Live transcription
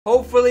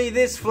Hopefully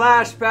this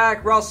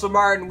flashback Russell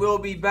Martin will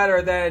be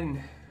better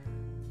than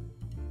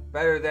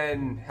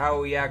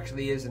how he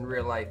actually is in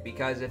real life,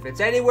 because if it's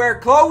anywhere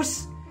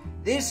close,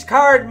 this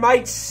card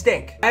might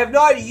stink. I have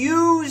not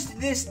used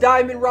this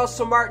Diamond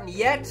Russell Martin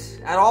yet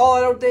at all, I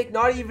don't think,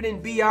 not even in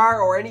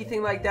BR or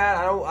anything like that.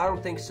 I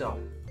don't think so.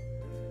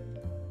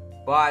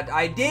 But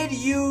I did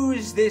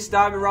use this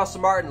Diamond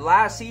Russell Martin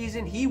last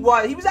season. He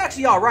was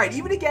actually alright,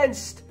 even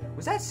against,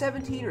 was that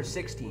 17 or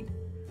 16?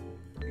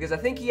 Because I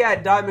think he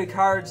had diamond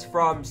cards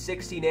from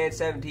 16 and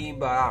 17,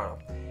 but I don't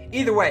know.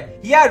 Either way,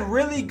 he had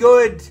really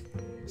good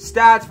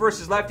stats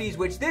versus lefties,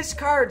 which this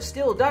card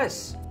still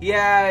does. He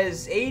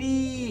has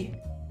 80.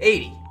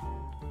 I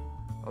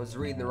was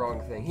reading the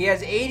wrong thing. He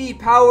has 80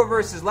 power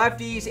versus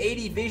lefties,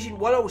 80 vision,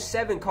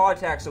 107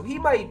 contact. So he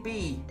might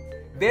be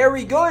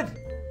very good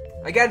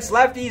against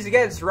lefties,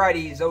 against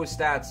righties. Those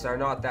stats are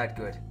not that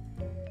good.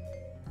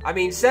 I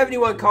mean,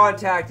 71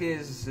 contact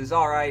is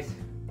alright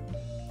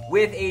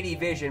with 80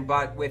 vision,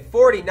 but with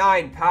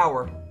 49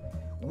 power,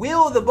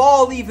 will the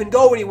ball even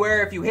go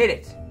anywhere if you hit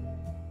it?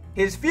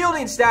 His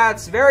fielding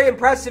stats, very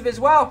impressive as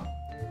well.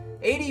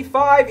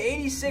 85,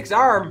 86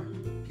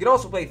 arm. He can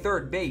also play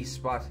third base,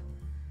 but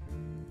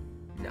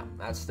no,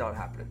 that's not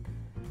happening.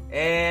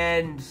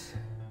 And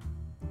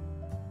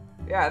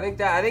yeah, I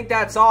think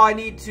that's all I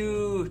need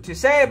to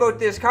say about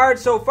this card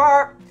so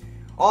far.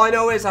 All I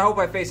know is I hope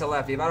I face a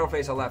lefty. If I don't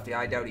face a lefty,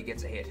 I doubt he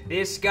gets a hit.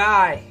 This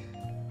guy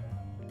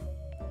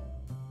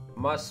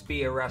must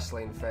be a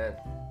wrestling fan.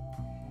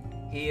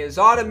 He is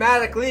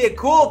automatically a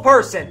cool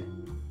person.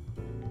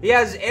 He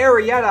has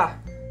Arietta.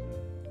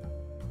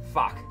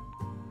 Fuck.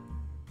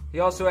 He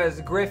also has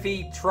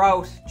Griffey,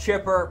 Trout,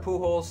 Chipper,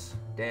 Pujols.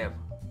 Damn.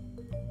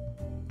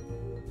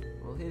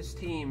 Well, his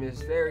team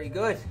is very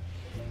good.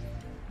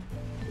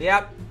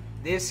 Yep,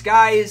 this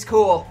guy is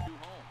cool.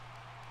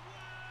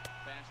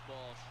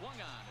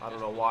 I don't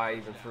know why I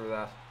even threw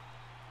that.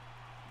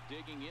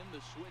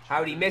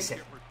 How'd he miss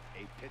it?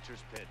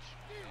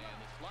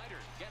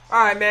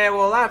 Alright, man,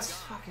 well,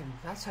 that's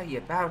how you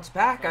bounce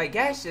back, I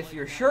guess, if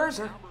you're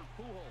Scherzer.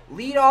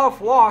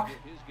 Lead-off walk.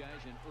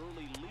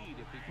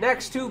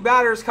 Next two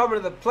batters coming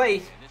to the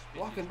plate.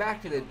 Walking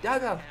back to the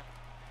dugout.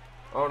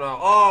 Oh, no.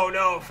 Oh,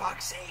 no.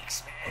 Fuck's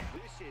sakes, man.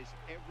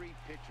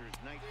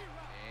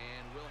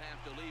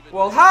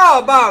 Well, how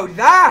about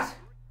that?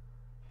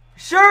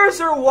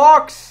 Scherzer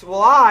walks.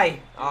 Well,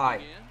 I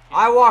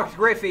walked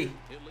Griffey.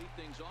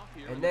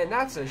 And then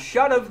that's a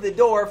shut of the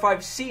door if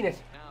I've seen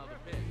it.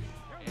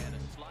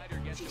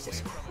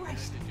 Jesus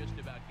Christ.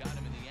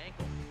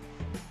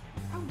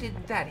 How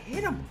didn't that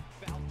hit him?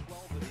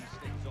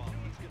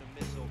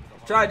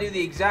 Try to do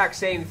the exact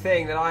same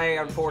thing that I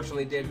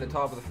unfortunately did in the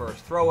top of the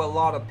first. Throw a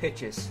lot of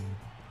pitches.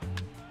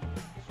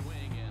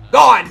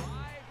 Gone!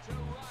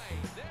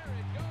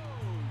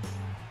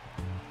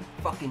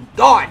 Fucking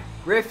gone!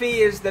 Griffey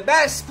is the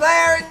best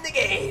player in the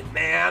game,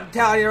 man. I'm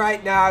telling you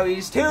right now,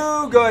 he's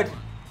too good.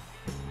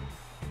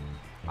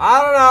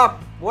 I don't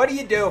know. What do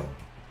you do?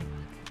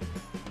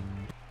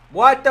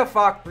 What the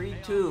fuck?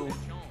 3-2.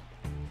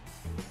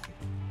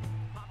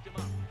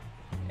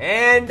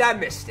 And I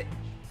missed it.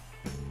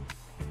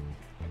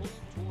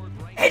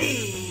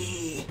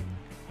 Eddie!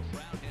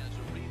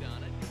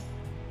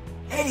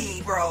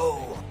 Eddie,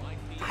 bro!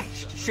 I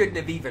shouldn't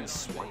have even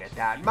swung at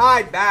that.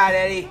 My bad,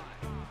 Eddie.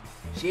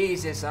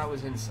 Jesus, that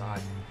was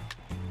inside.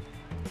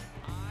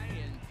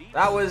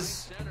 That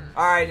was...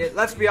 Alright,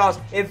 let's be honest.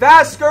 If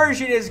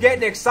Vasgersian is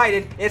getting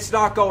excited, it's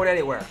not going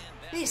anywhere.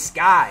 This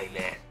guy,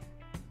 man.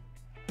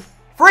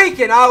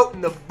 Freaking out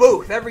in the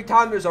booth every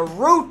time there's a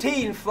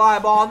routine fly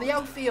ball in the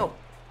outfield.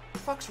 What the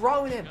fuck's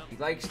wrong with him? He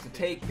likes to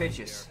take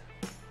pitches.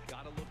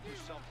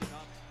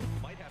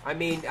 I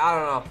mean, I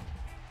don't know.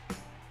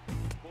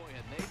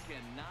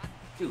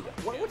 Dude,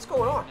 what's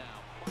going on?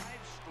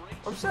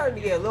 I'm starting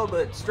to get a little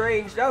bit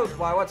stranged out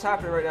by what's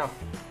happening right now.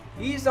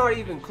 He's not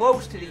even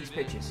close to these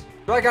pitches.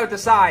 Strike out the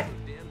side.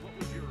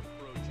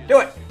 Do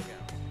it.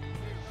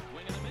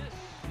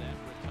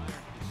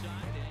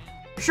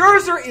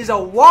 Scherzer is a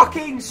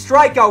walking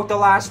strikeout the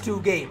last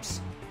two games.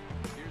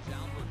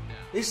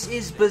 This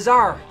is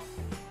bizarre.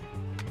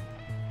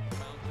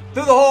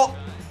 Through the hole.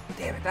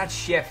 Damn it, that's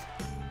shift.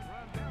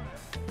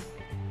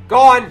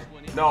 Gone.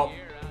 No.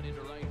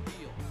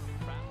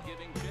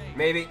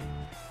 Maybe.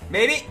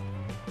 Maybe.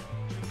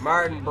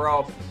 Martin,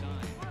 bro.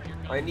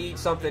 I need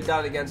something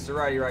done against the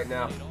righty right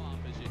now.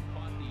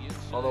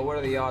 Although, what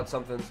are the odds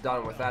something's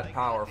done with that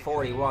power?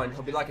 41.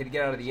 He'll be lucky to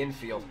get out of the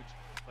infield.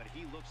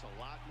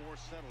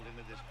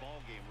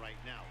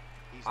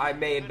 I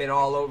may have been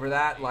all over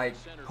that, like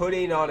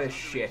putting on a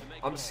shit.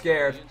 I'm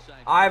scared.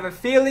 I have a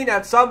feeling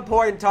at some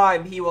point in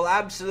time he will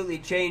absolutely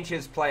change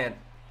his plan.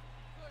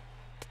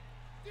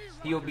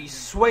 He will be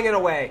swinging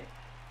away.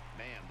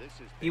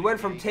 He went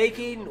from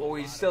taking, or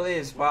he still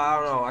is, but I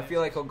don't know. I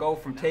feel like he'll go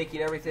from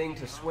taking everything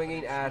to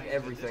swinging at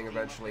everything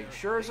eventually.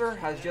 Scherzer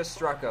has just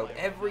struck out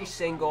every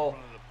single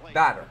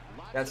batter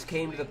that's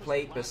came to the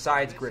plate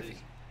besides Griffey.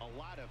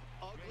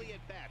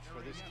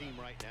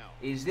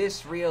 Is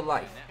this real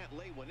life?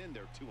 This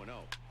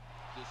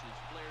is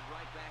flared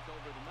right back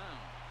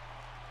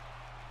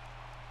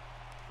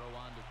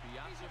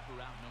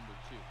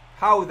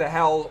How the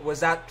hell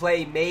was that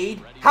play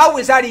made? How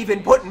was that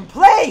even put in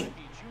play?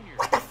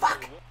 What the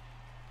fuck?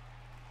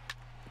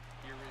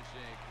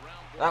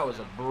 That was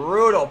a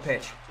brutal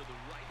pitch.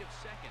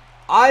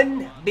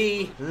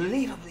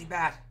 Unbelievably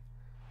bad.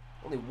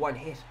 Only one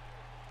hit.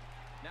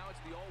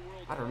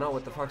 I don't know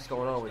what the fuck's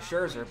going on with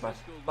Scherzer, but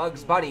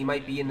Bugs Bunny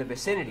might be in the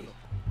vicinity.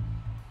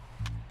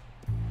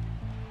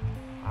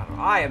 I don't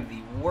know. I am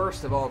the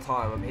worst of all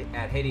time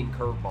at hitting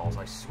curveballs.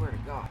 I swear to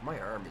God, my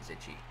arm is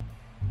itchy.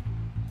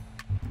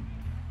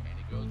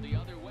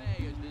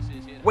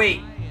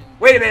 Wait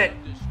a minute.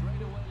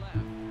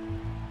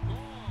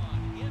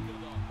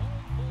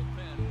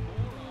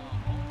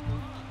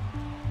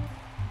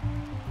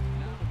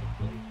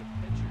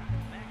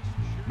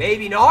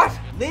 Maybe not.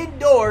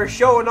 Lindor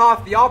showing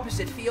off the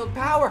opposite field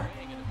power.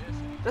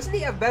 Doesn't he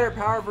have better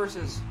power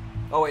versus...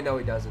 Oh wait, no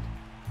he doesn't.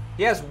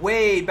 He has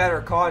way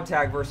better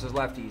contact versus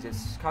lefties.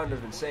 It's kind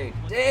of insane.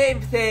 Same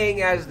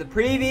thing as the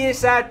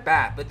previous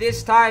at-bat, but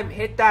this time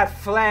hit that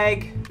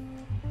flag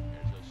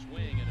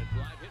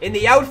in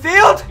the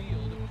outfield.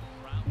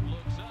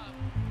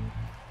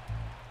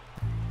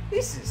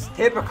 This is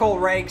typical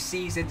ranked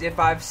seasons if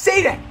I've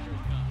seen it.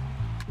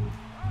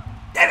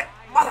 Damn it,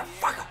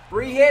 motherfucker.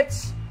 3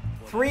 hits,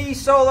 3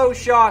 solo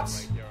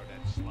shots.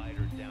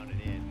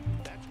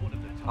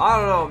 I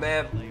don't know,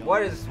 man.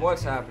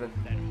 What's happening?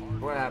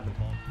 What happened?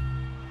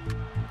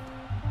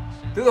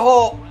 Through the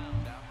hole.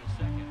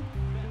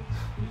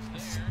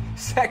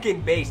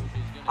 Second base.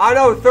 I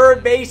know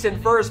third base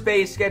and first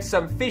base get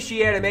some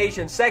fishy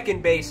animation.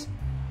 Second base,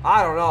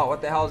 I don't know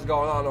what the hell's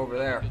going on over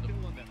there.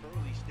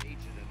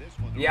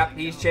 Yep,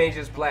 he's changed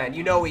his plan.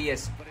 You know he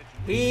is.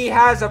 He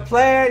has a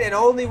plan and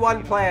only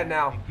one plan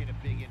now.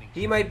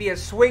 He might be a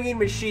swinging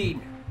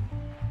machine.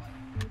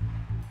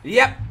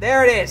 Yep,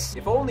 there it is.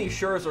 If only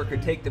Scherzer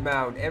could take the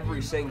mound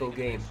every single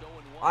game,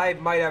 I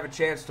might have a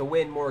chance to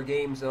win more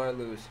games than I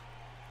lose.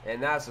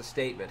 And that's a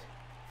statement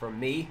from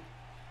me.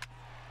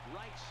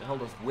 What the hell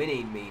does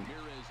winning mean?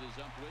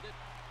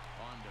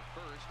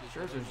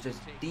 Scherzer's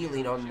just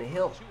dealing on the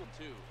hill.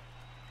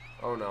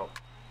 Oh no.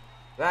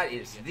 That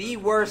is the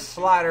worst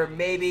slider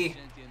maybe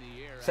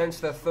since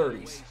the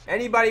 30s.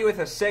 Anybody with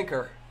a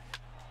sinker,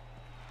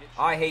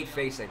 I hate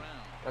facing.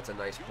 That's a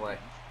nice play.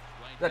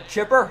 Is that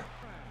chipper?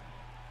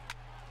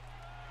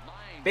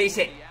 Base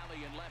hit.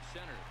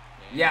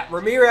 Yeah,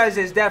 Ramirez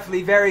is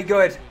definitely very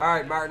good.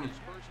 Alright, Martin.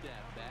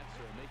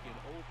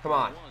 Come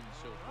on.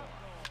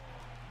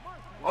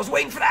 I was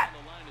waiting for that.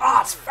 Ah,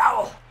 oh, it's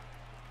foul.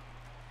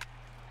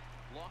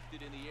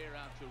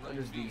 That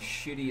is the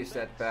shittiest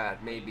at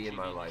bat maybe in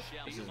my life.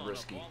 This is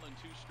risky.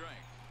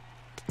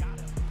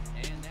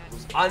 It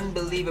was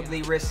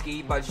unbelievably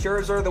risky, but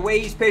Scherzer, the way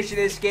he's pitching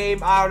this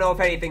game, I don't know if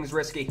anything's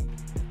risky.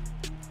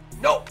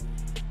 Nope.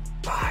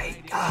 My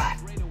God.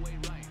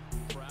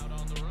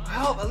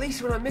 Well, at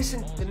least when I'm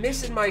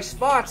missing my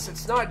spots,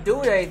 it's not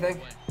doing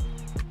anything.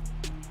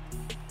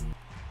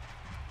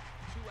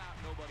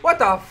 What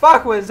the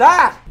fuck was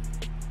that?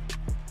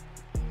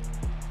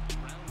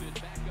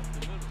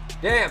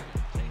 Damn.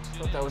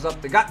 Thought that was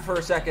up the gut for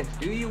a second.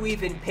 Do you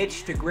even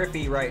pitch to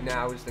Griffey right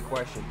now is the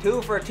question.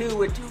 2 for 2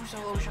 with 2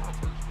 solo shots.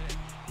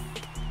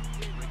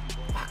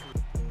 Fuck.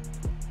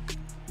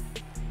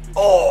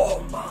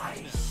 Oh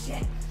my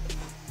shit.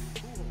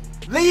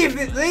 Leave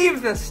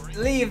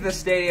the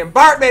stadium.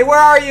 Bartman, where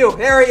are you?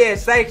 There he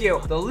is. Thank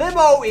you. The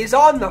limo is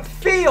on the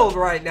field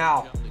right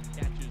now.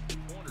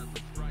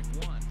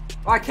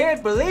 I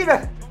can't believe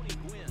it.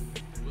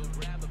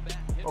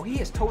 Oh, he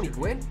is Tony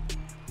Gwynn?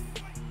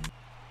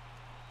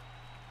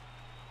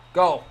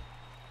 Go.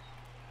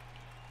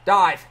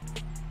 Dive.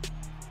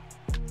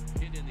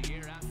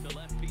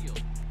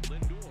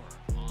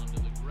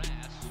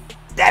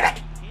 Damn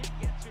it.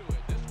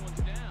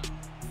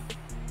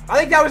 I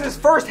think that was his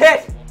first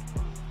hit.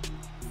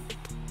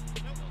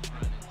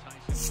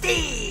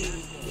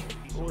 Steve.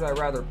 Who would I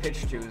rather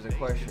pitch to is the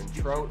question.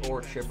 Trout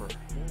or Chipper?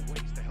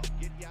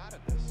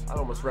 I'd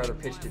almost rather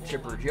pitch to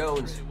Chipper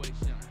Jones.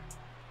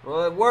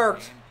 Well, it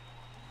worked.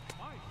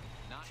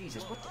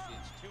 Jesus, what the...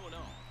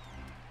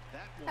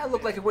 That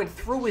looked like it went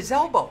through his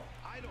elbow.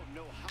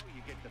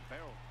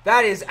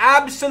 That is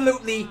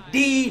absolutely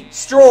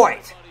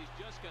destroyed.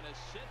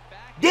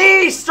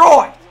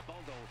 Destroyed!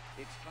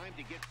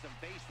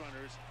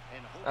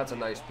 That's a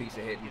nice piece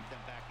of hitting.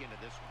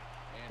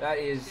 That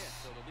is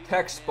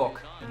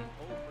textbook.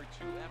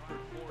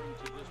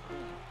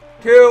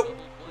 2.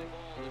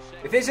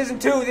 If this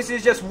isn't 2, this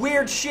is just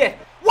weird shit.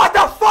 What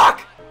the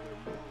fuck?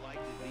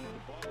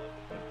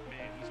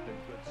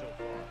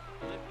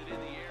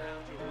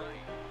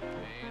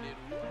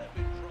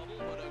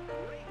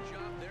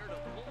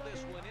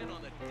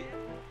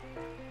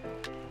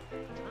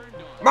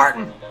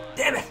 Martin,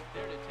 damn it!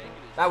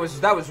 That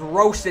was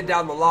roasted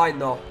down the line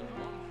though.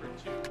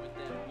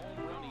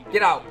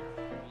 Get out.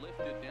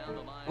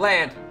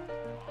 Land.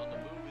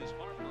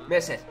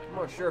 Miss it. I'm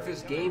not sure if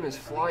this game is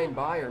flying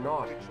by or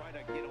not.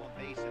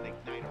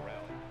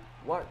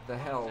 What the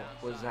hell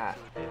was that?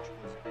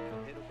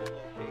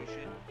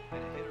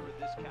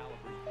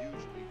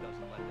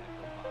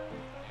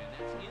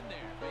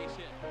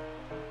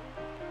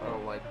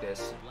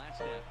 this.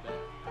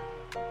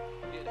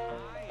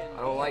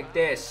 I don't like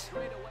this.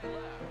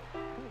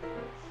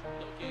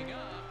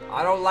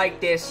 I don't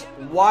like this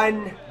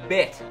one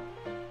bit.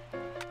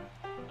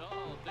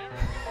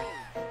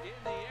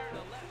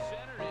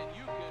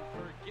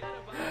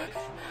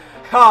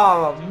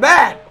 Oh,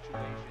 man!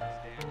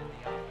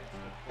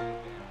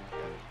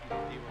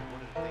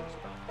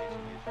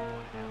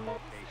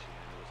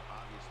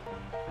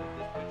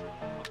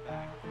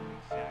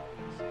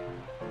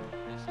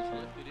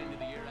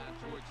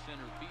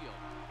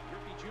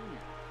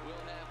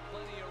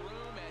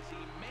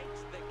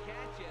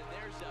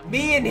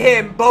 Me and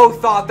him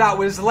both thought that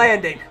was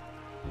landing.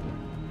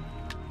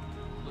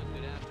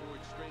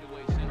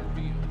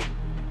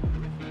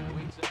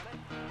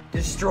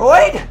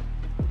 Destroyed?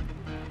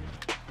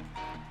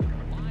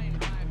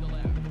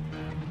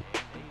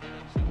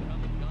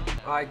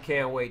 I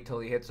can't wait till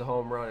he hits a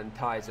home run and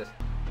ties it.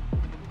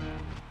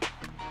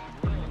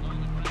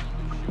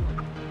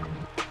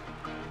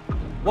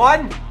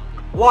 One.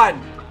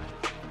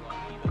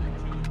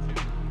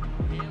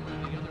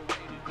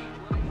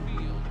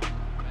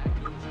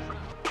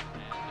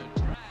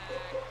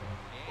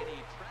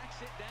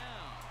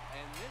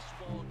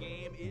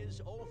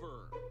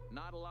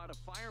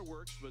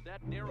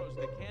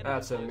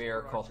 That's a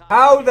miracle.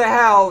 How the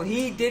hell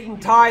he didn't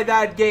tie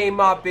that game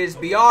up is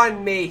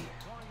beyond me.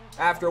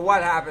 After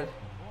what happened.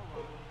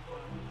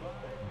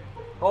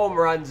 Home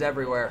runs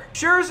everywhere.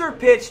 Scherzer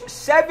pitched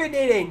 7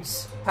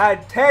 innings,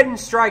 had 10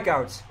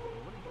 strikeouts.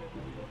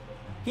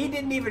 He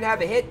didn't even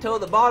have a hit till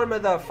the bottom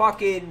of the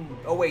fucking...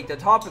 Oh wait, the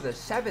top of the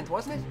 7th,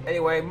 wasn't it?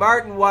 Anyway,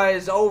 Martin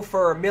was 0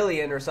 for a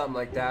million or something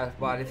like that.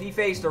 But if he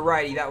faced a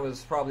righty, that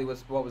was probably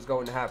what was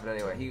going to happen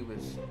anyway.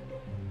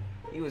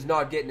 He was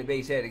not getting a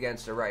base hit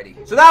against a righty.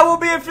 So that will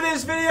be it for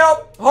this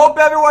video. Hope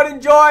everyone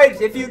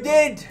enjoyed. If you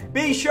did,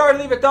 be sure to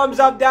leave a thumbs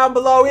up down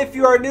below. If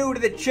you are new to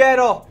the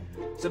channel,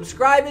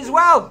 subscribe as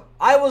well.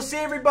 I will see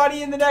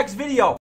everybody in the next video.